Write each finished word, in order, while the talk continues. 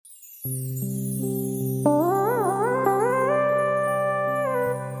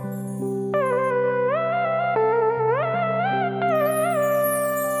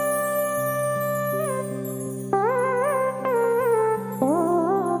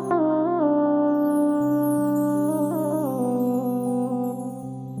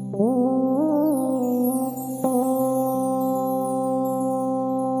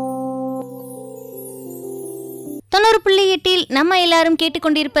நம்ம எல்லாரும்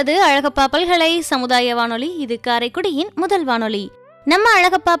கேட்டுக்கொண்டிருப்பது அழகப்பா பல்கலை சமுதாய வானொலி. இது காரைக்குடியின் முதல் வானொலி. நம்ம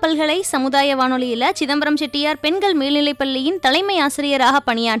அழகப்பா பல்கலை சமுதாய வானொலியில சிதம்பரம் செட்டியார் பெண்கள் மேல்நிலைப்பள்ளியின் தலைமை ஆசிரியராக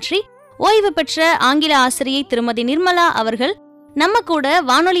பணியாற்றி ஓய்வு பெற்ற ஆங்கில ஆசிரியை திருமதி நிர்மலா அவர்கள் நம்ம கூட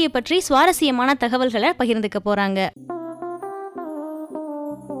வானொலியை பற்றி சுவாரஸ்யமான தகவல்களை பகிர்ந்துக்க போறாங்க.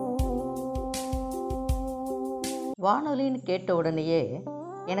 வானொலின்னு கேட்ட உடனேயே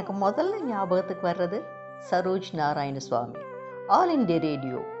எனக்கு முதல்ல ஞாபகத்துக்கு வர்றது Saroj Narayanaswamy. All India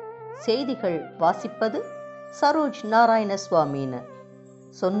radio செய்திகள் வாசிப்பது சரோஜ் நாராயணசுவாமின்னு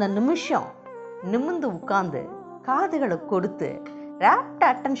சொன்ன நிமிஷம் நிமிர்ந்து உட்கார்ந்து காதுகளை கொடுத்து ரேப்ட்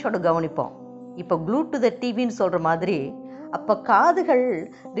அட்டென்ஷனோட கவனிப்போம். இப்போ க்ளூ டு த டிவின்னு சொல்கிற மாதிரி அப்போ காதுகள்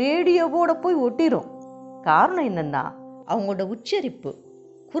ரேடியோவோட போய் ஒட்டிரும். காரணம் என்னென்னா அவங்களோட உச்சரிப்பு,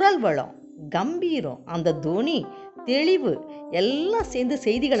 குரல் வளம், கம்பீரம், அந்த துணி, தெளிவு எல்லாம் சேர்ந்து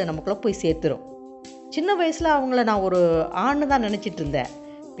செய்திகளை நமக்குள்ளே போய் சேர்த்துரும். சின்ன வயசில் அவங்கள நான் ஒரு ஆண் தான் நினச்சிட்டு இருந்தேன்.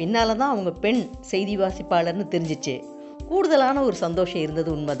 பின்னால் தான் அவங்க பெண் செய்தி வாசிப்பாளர்னு தெரிஞ்சிச்சு. கூடுதலான ஒரு சந்தோஷம் இருந்தது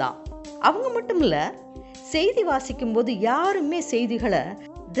உண்மைதான். அவங்க மட்டும் இல்லை, செய்தி வாசிக்கும்போது யாருமே செய்திகளை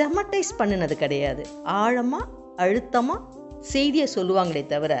ட்ரமடைஸ் பண்ணினது கிடையாது. ஆழமாக அழுத்தமாக செய்தியை சொல்லுவாங்களே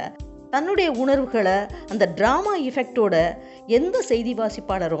தவிர தன்னுடைய உணர்வுகளை அந்த ட்ராமா எஃபெக்டோட எந்த செய்தி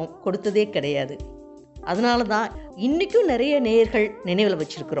வாசிப்பாளரும் கொடுத்ததே கிடையாது. அதனால தான் இன்றைக்கும் நிறைய நேயர்கள் நினைவில்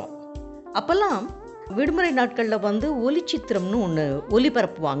வச்சுருக்கிறோம். அப்போல்லாம் விடுமுறை நாட்களில் ஒலிச்சித்திரம்னு ஒன்று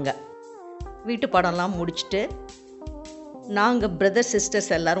ஒலிபரப்புவாங்க. வீட்டு பாடம்லாம் முடிச்சுட்டு நாங்கள் பிரதர்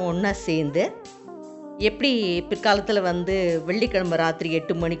சிஸ்டர்ஸ் எல்லோரும் ஒன்றா சேர்ந்து எப்படி பிற்காலத்தில் வெள்ளிக்கிழமை ராத்திரி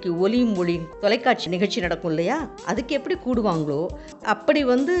 8 மணிக்கு ஒலியும் ஒளியும் தொலைக்காட்சி நிகழ்ச்சி நடக்கும் இல்லையா, அதுக்கு எப்படி கூடுவாங்களோ அப்படி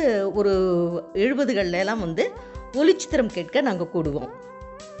ஒரு 70களெல்லாம் ஒலிச்சித்திரம் கேட்க நாங்கள் கூடுவோம்.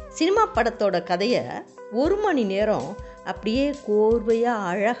 சினிமா படத்தோட கதையை 1 மணி நேரம் அப்படியே கோர்வையாக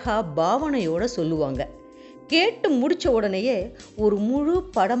அழகாக பாவனையோடு சொல்லுவாங்க. கேட்டு முடித்த உடனேயே ஒரு முழு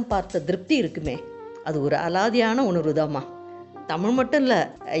படம் பார்த்த திருப்தி இருக்குமே, அது ஒரு அலாதியான உணர்வு தாம்மா. தமிழ் மட்டும் இல்லை,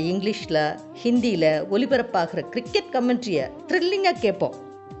 இங்கிலீஷில் ஹிந்தியில் ஒலிபரப்பாகிற கிரிக்கெட் கமெண்ட்ரியை த்ரில்லிங்காக கேட்போம்.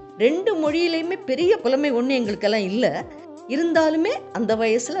 2 மொழியிலையுமே பெரிய புலமை ஒன்று எங்களுக்கெல்லாம் இல்லை. இருந்தாலுமே அந்த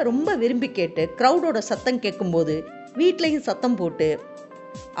வயசில் ரொம்ப விரும்பி கேட்டு க்ரௌடோட சத்தம் கேட்கும்போது வீட்லேயும் சத்தம் போட்டு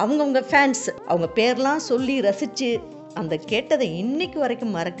அவங்கவுங்க ஃபேன்ஸ் அவங்க பேர்லாம் சொல்லி ரசித்து அந்த கேட்டதை இன்னைக்கு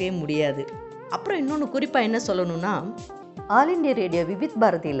வரைக்கும் மறக்கவே முடியாது. அப்புறம் இன்னொன்று குறிப்பாக என்ன சொல்லணும்னா, ஆல் இண்டியா ரேடியோ விவித்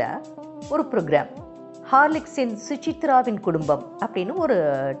பாரதியில் ஒரு ப்ரோக்ராம் ஹார்லிக்ஸின் சுசித்ராவின் குடும்பம் அப்படின்னு ஒரு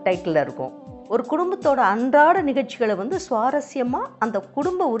டைட்டில் இருக்கும். ஒரு குடும்பத்தோட அன்றாட நிகழ்ச்சிகளை சுவாரஸ்யமாக அந்த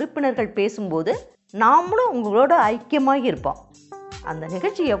குடும்ப உறுப்பினர்கள் பேசும்போது நாமளும் உங்களோட ஐக்கியமாக இருப்போம். அந்த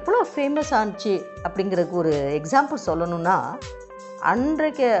நிகழ்ச்சி எவ்வளோ ஃபேமஸ் ஆனிச்சு அப்படிங்கிறதுக்கு ஒரு எக்ஸாம்பிள் சொல்லணும்னா,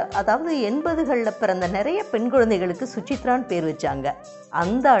 அன்றைக்கு அதாவது 80களில் பிறந்த நிறைய பெண் குழந்தைகளுக்கு சுசித்ரான்னு பேர் வச்சாங்க.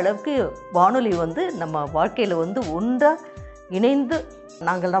 அந்த அளவுக்கு வானொலி நம்ம வாழ்க்கையில் ஒன்றாக இணைந்து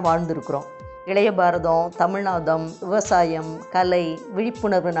நாங்கள்லாம் வாழ்ந்துருக்குறோம். இளைய பாரதம், தமிழ்நாதம், விவசாயம், கலை,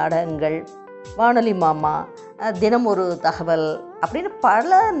 விழிப்புணர்வு நாடகங்கள், வானொலி மாமா, தினம் ஒரு தகவல் அப்படின்னு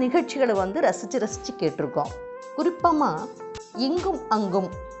பல நிகழ்ச்சிகளை ரசித்து கேட்டிருக்கோம். குறிப்பாக இங்கும் அங்கும்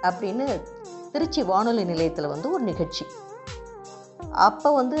அப்படின்னு திருச்சி வானொலி நிலையத்தில் ஒரு நிகழ்ச்சி. அப்போ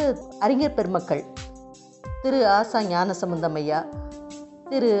அறிஞர் பெருமக்கள் திரு ஆசா ஞானசம்பந்தம் ஐயா,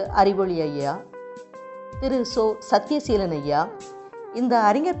 திரு அறிவொளி ஐயா, திரு சத்யசீலன் ஐயா, இந்த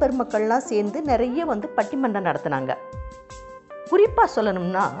அறிஞர் பெருமக்கள்லாம் சேர்ந்து நிறைய பட்டிமன்றம் நடத்தினாங்க. குறிப்பாக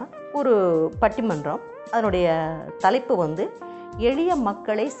சொல்லணும்னா ஒரு பட்டிமன்றம், அதனுடைய தலைப்பு எளிய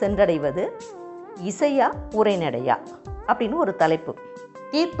மக்களை சென்றடைவது இசையா உரைநடையா அப்படின்னு ஒரு தலைப்பு.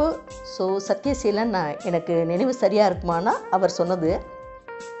 தீர்ப்பு சத்யசீலன், எனக்கு நினைவு சரியாக இருக்குமானா அவர் சொன்னது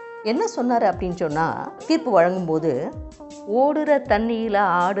என்ன சொன்னார் அப்படின்னு சொன்னால், தீர்ப்பு வழங்கும்போது, ஓடுற தண்ணியில்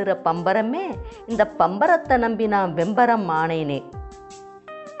ஆடுற பம்பரமே இந்த பம்பரத்தை நம்பி நான் வெம்பரம் ஆனேனே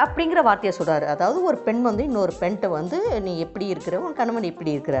அப்படிங்கிற வார்த்தையை சொல்கிறாரு. அதாவது ஒரு பெண் இன்னொரு பெண்கிட்ட நீ எப்படி இருக்கிற, உன் கணவன்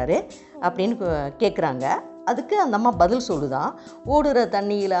எப்படி இருக்கிறாரு அப்படின்னு கேட்குறாங்க. அதுக்கு அந்த அம்மா பதில் சொல்லுதான், ஓடுற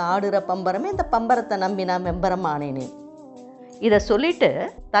தண்ணியில் ஆடுற பம்பரமே இந்த பம்பரத்தை நம்பி நான் வெம்பரம் ஆனேனே. இதை சொல்லிட்டு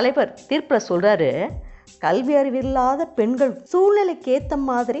தலைவர் தீர்ப்பில் சொல்கிறாரு, கல்வி அறிவில்லாத பெண்கள் சூழ்நிலைக்கு ஏற்ற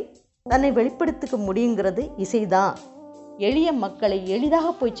மாதிரி தன்னை வெளிப்படுத்திக்க முடியுங்கிறது இசைதான், எளிய மக்களை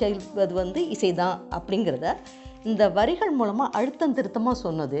எளிதாக போய் செல்வது இசைதான் அப்படிங்கிறத இந்த வரிகள் மூலமாக அழுத்தம் திருத்தமாக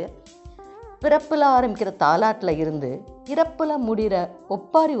சொன்னது, பிறப்பில் ஆரம்பிக்கிற தாலாட்டில் இருந்து இறப்பில் முடிகிற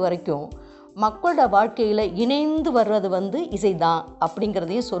ஒப்பாரி வரைக்கும் மக்களோட வாழ்க்கையில் இணைந்து வர்றது இசைதான்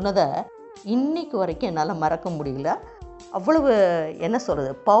அப்படிங்கிறதையும் சொன்னதை இன்னைக்கு வரைக்கும் என்னால் மறக்க முடியல. அவ்வளவு என்ன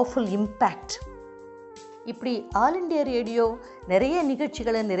சொல்கிறது, பவர்ஃபுல் இம்பேக்ட். இப்படி ஆல் இண்டியா ரேடியோ நிறைய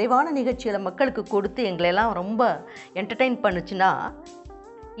நிகழ்ச்சிகளை, நிறைவான நிகழ்ச்சிகளை மக்களுக்கு கொடுத்து எங்களெல்லாம் ரொம்ப என்டர்டெயின் பண்ணுச்சுன்னா,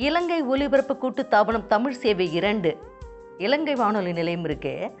 இலங்கை ஒலிபரப்பு கூட்டு தாபனம் தமிழ் சேவை 2 இலங்கை வானொலி நிலையம்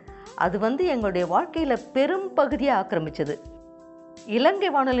இருக்கே, அது எங்களுடைய வாழ்க்கையில் பெரும் பகுதியாக ஆக்கிரமிச்சது. இலங்கை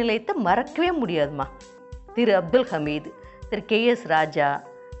வானொலி நிலையத்தை மறக்கவே முடியாதுமா. திரு அப்துல் ஹமீத், திரு KS ராஜா,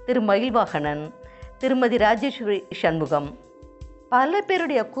 திரு மயில்வாகனன், திருமதி ராஜேஸ்வரி சண்முகம், பல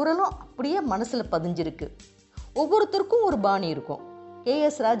பேருடைய குரலும் அப்படியே மனசில் பதிஞ்சிருக்கு. ஒவ்வொருத்தருக்கும் ஒரு பாணி இருக்கும்.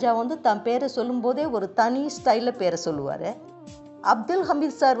 KS ராஜா தன் பேரை சொல்லும்போதே ஒரு தனி ஸ்டைலில் பேரை சொல்லுவார். அப்துல்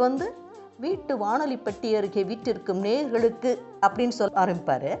ஹமீத் சார் வீட்டு வானொலி பெட்டி அருகே வீட்டிற்கும் நேயர்களுக்கு அப்படின்னு சொல்ல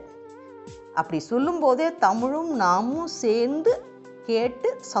ஆரம்பிப்பார். அப்படி சொல்லும்போதே தமிழும் நாமும் சேர்ந்து கேட்டு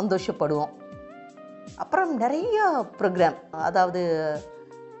சந்தோஷப்படுவோம். அப்புறம் நிறைய ப்ரோக்ராம், அதாவது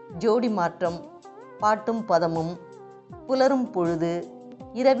ஜோடி மாற்றம், பாட்டும் பதமும், புலரும் பொழுது,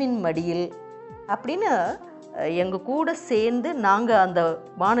 இரவின் மடியில் அப்படின்னு எங்கள் கூட சேர்ந்து நாங்கள் அந்த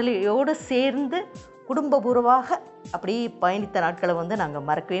வானொலியோடு சேர்ந்து குடும்பபூர்வமாக அப்படி பயணித்த நாட்களை நாங்கள்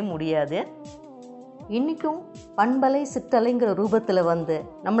மறக்கவே முடியாது. இன்றைக்கும் பண்பலை சிற்றலைங்கிற ரூபத்தில்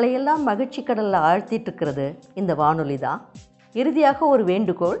நம்மளையெல்லாம் மகிழ்ச்சி கடலில் ஆழ்த்திட்டு இருக்கிறது இந்த வானொலி தான். இறுதியாக ஒரு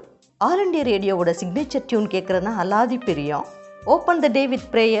வேண்டுகோள், ஆல் இண்டியா ரேடியோவோட சிக்னேச்சர் டியூன் கேட்குறதுனா அலாதி பிரியம். Open the day with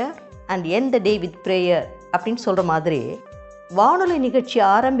prayer and end the day with prayer அப்படின்னு சொல்கிற மாதிரி, வானொலி நிகழ்ச்சி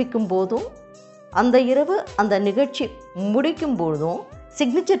ஆரம்பிக்கும் போதும் அந்த இரவு அந்த நிகழ்ச்சி முடிக்கும் போதும்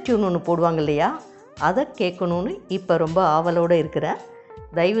சிக்னேச்சர் டியூன் ஒன்று போடுவாங்க இல்லையா, அதை கேட்கணுன்னு இப்போ ரொம்ப ஆவலோடு இருக்கிறேன்.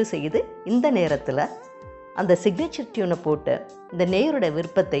 தயவு செய்து இந்த நேரத்தில் அந்த சிக்னேச்சர் டியூனை போட்டு இந்த நேயரோட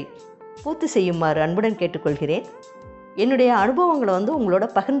விருப்பத்தை பூர்த்தி செய்யுமாறு அன்புடன் கேட்டுக்கொள்கிறேன். என்னுடைய அனுபவங்களை உங்களோட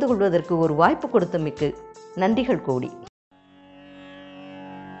பகிர்ந்து கொள்வதற்கு ஒரு வாய்ப்பு கொடுத்தமைக்கு நன்றிகள் கோடி.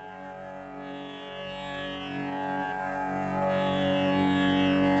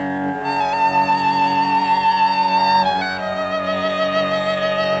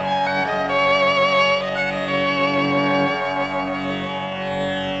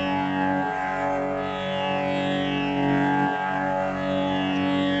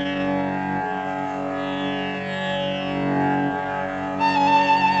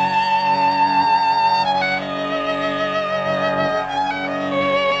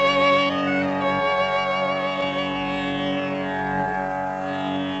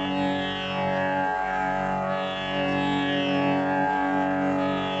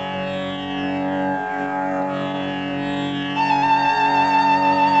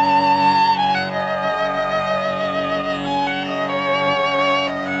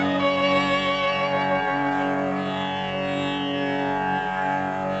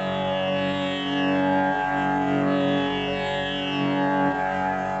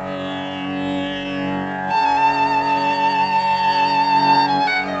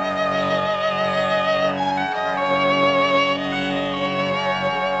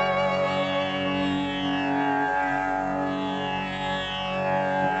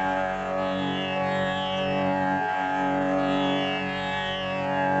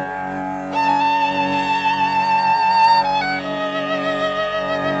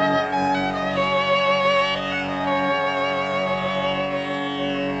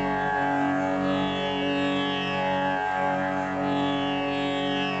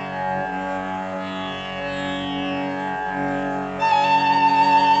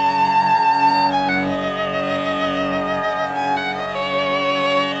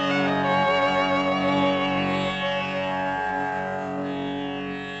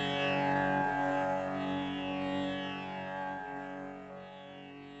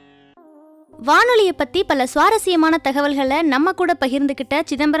 வானொலியை பற்றி பல சுவாரஸ்யமான தகவல்களை நம்ம கூட பகிர்ந்துக்கிட்ட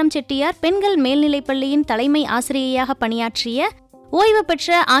சிதம்பரம் செட்டியார் பெண்கள் மேல்நிலைப்பள்ளியின் தலைமை ஆசிரியையாக பணியாற்றிய ஓய்வு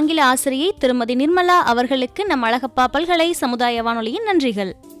பெற்ற ஆங்கில ஆசிரியை திருமதி நிர்மலா அவர்களுக்கு நம் அழகப்பா பல்கலை சமுதாய வானொலியின்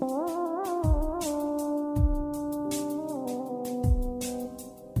நன்றிகள்.